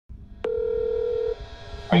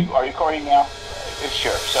Are you recording now?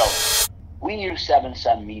 Sure. So we use 7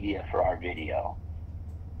 Sun Media for our video.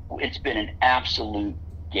 It's been an absolute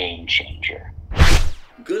game changer.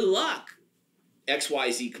 Good luck,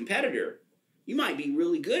 XYZ competitor. You might be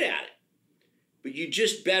really good at it, but you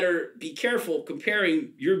just better be careful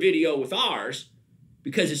comparing your video with ours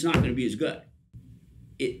because it's not going to be as good.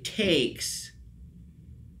 It takes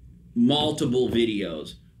multiple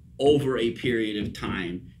videos over a period of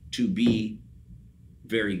time to be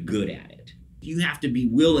very good at it. You have to be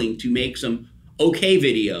willing to make some okay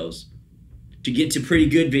videos to get to pretty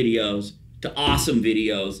good videos, to awesome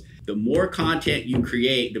videos. The more content you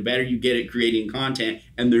create, the better you get at creating content,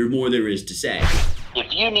 and the more there is to say.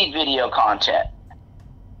 If you need video content,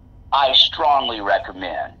 I strongly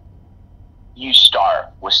recommend you start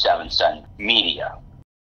with 7 Sun Media.